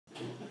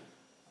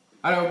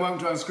Hello and welcome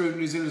to Unscrewed,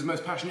 New Zealand's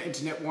most passionate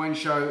internet wine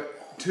show.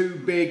 Two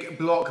big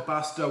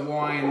blockbuster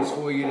wines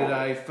for you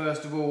today.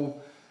 First of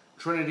all,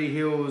 Trinity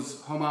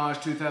Hill's Homage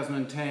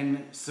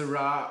 2010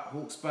 Syrah,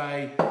 Hawke's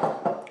Bay.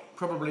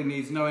 Probably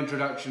needs no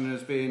introduction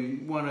as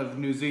being one of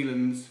New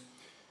Zealand's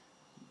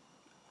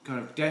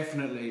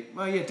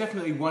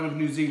definitely one of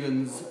New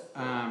Zealand's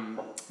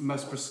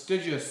most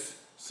prestigious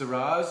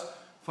Syrahs,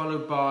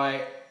 followed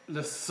by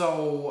Le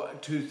Sol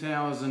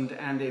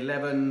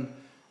 2011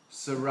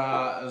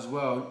 Syrah as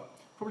well.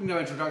 Probably no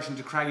introduction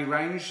to Craggy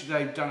Range.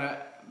 They've done an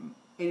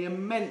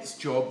immense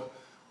job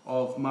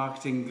of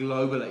marketing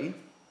globally.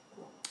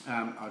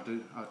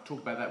 I'll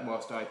talk about that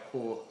whilst I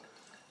pour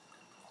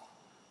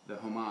the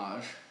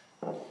Homage.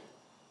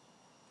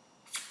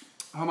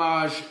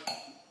 Homage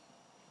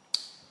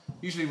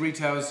usually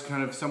retails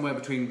kind of somewhere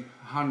between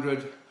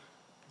 100,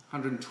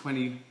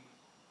 120,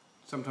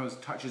 sometimes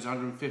touches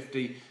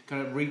 150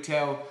 kind of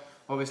retail.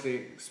 Obviously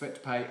expect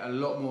to pay a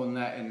lot more than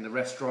that in the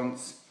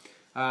restaurants.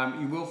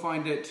 You will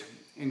find it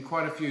in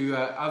quite a few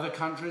other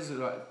countries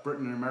like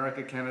Britain and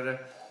America, Canada,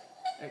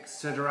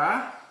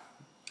 etc.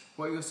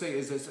 What you'll see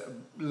is this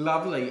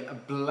lovely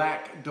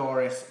black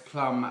Doris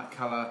plum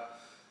colour.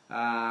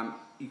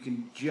 You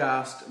can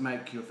just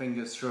make your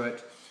fingers through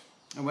it.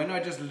 And when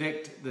I just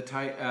licked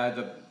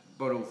the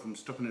bottle from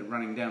stopping it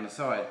running down the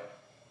side,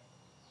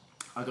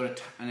 I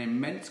got an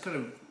immense kind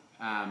of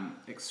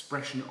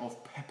expression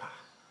of pepper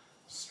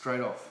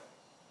straight off.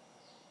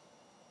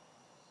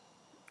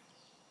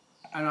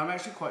 And I'm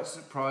actually quite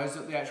surprised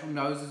that the actual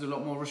nose is a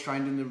lot more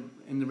restrained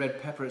in the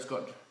red pepper. It's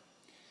got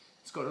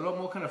a lot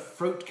more kind of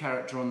fruit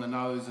character on the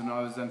nose than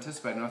I was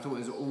anticipating. I thought it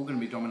was all going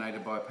to be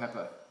dominated by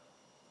pepper.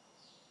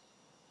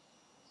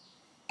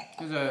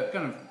 There's a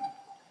kind of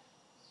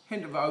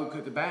hint of oak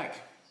at the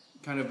back.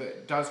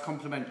 It does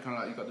complement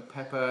like you've got the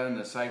pepper and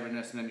the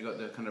savouriness, and then you've got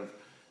the kind of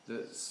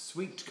the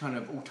sweet kind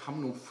of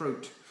autumnal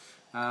fruit.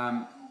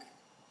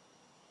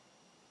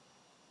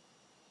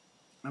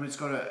 I mean, it's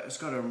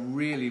got a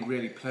really,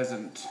 really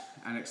pleasant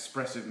and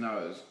expressive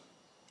nose.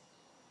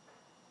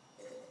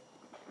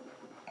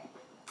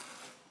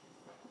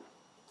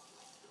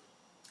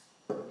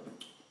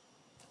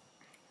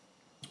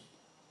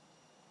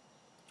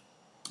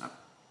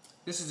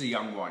 This is a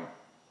young wine.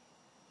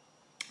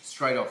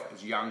 Straight off,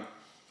 it's young.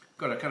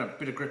 Got a kind of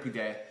bit of grippy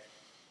there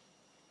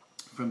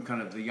from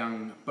kind of the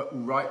young but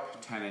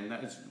ripe tannin.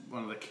 That is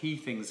one of the key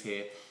things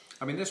here.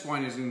 I mean, this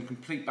wine is in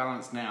complete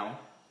balance now.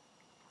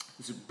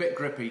 It's a bit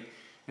grippy.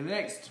 In the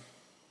next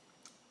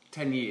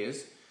 10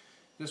 years,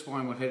 this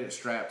wine will hit its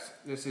straps.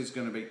 This is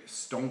going to be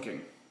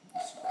stonking.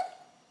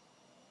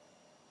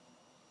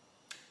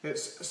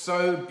 It's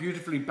so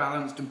beautifully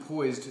balanced and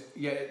poised,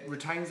 yet it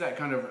retains that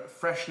kind of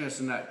freshness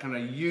and that kind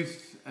of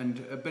youth, and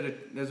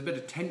there's a bit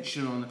of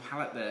tension on the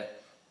palate there.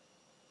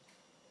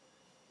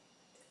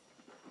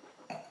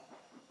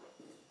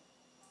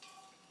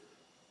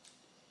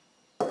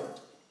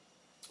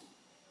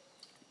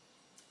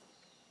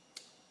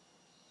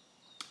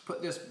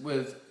 Put this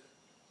with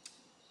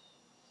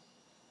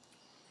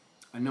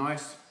a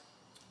nice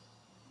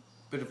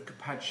bit of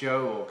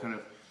carpaccio or kind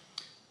of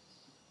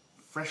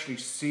freshly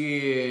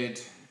seared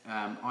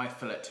eye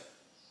fillet.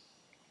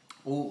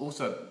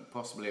 Also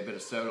possibly a bit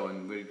of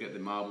sirloin. We get the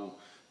marble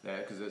there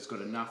because it's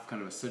got enough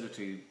kind of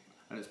acidity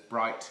and it's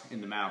bright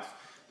in the mouth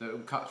that it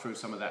will cut through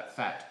some of that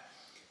fat.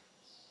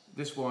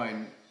 This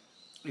wine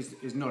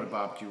is not a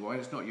barbecue wine.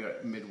 It's not your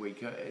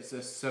midweeker. It's a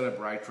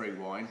celebratory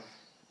wine.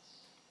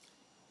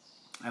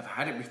 I've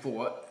had it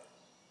before,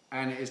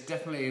 and it's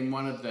definitely in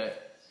one of the,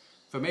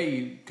 for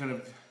me,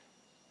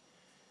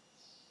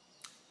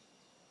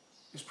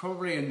 it's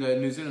probably in the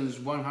New Zealand's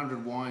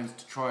 100 wines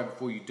to try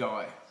before you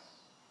die.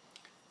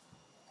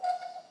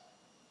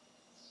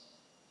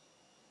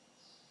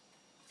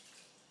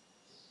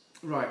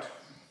 Right.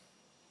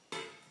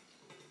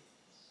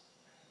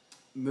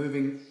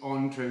 Moving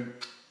on to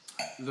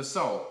Le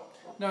Sol.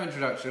 No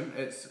introduction.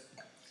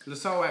 Le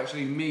Sol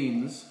actually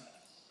means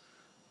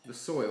the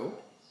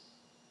soil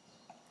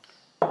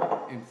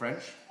in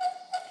French.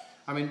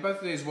 I mean, both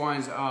of these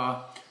wines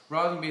are,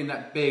 rather than being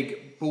that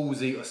big,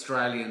 ballsy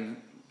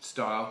Australian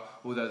style,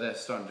 although they're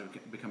starting to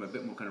become a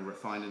bit more kind of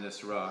refined in the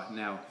Syrah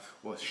now,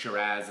 or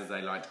Shiraz as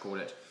they like to call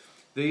it.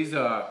 These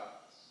are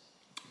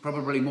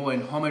probably more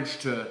in homage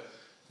to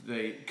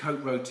the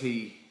Cote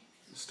Rôtie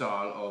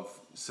style of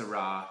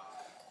Syrah.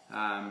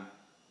 I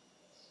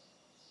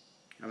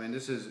mean,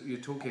 this is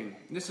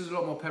a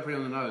lot more peppery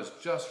on the nose,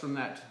 just from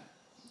that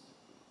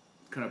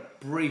kind of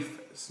brief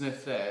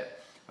sniff there.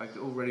 I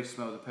can already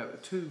smell the pepper.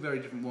 Two very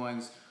different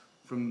wines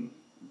from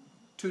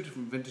two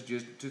different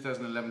vintages,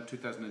 2011,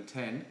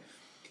 2010.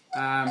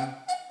 Yeah,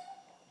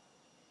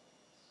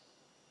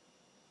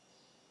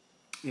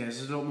 this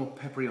is a lot more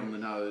peppery on the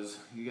nose.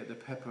 You get the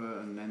pepper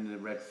and then the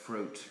red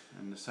fruit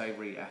and the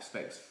savoury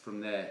aspects from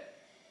there.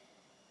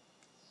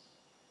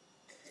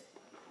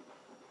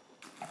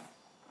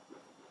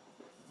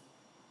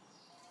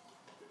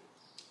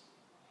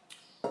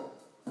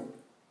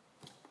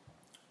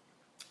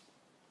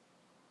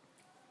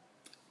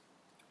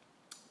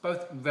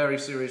 Both very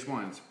serious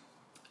wines.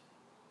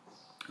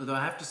 Although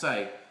I have to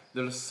say,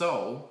 the Le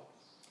Sol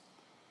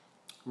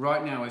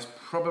right now is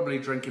probably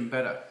drinking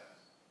better.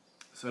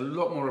 It's a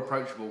lot more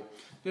approachable.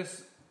 The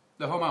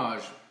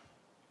Homage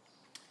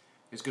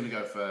is going to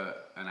go for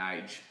an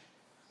age.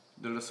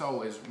 The Le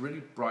Sol is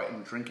really bright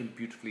and drinking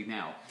beautifully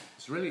now.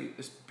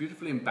 It's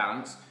beautifully in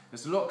balance.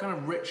 It's a lot kind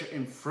of richer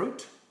in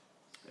fruit,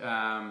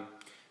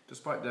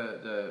 despite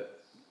the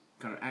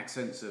kind of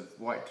accents of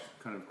white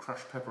kind of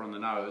crushed pepper on the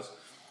nose.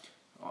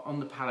 On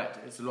the palate,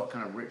 it's a lot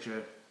kind of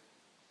richer,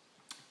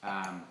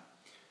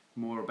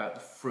 more about the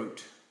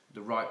fruit,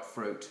 the ripe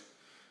fruit.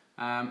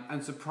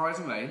 And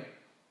surprisingly,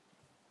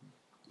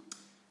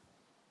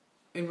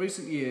 in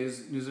recent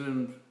years, New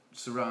Zealand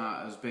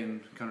Syrah has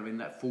been kind of in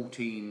that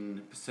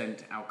 14%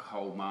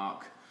 alcohol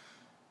mark.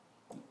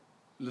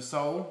 Le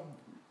Sol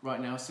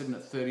right now sitting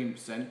at 13%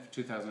 for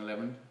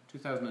 2011.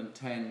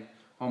 2010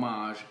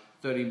 Homage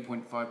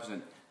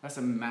 13.5%. That's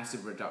a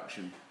massive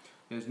reduction.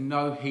 There's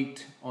no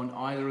heat on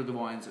either of the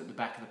wines at the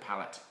back of the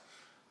palate.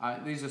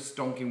 These are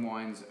stonking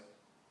wines.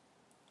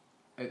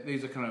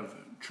 These are kind of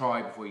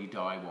try before you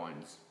die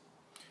wines.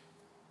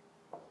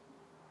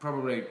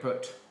 Probably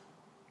put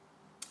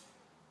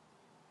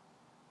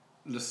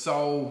Le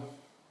Sol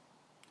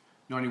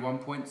 91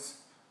 points,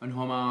 and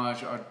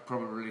Homage I'd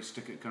probably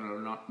stick at kind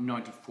of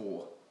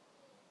 94.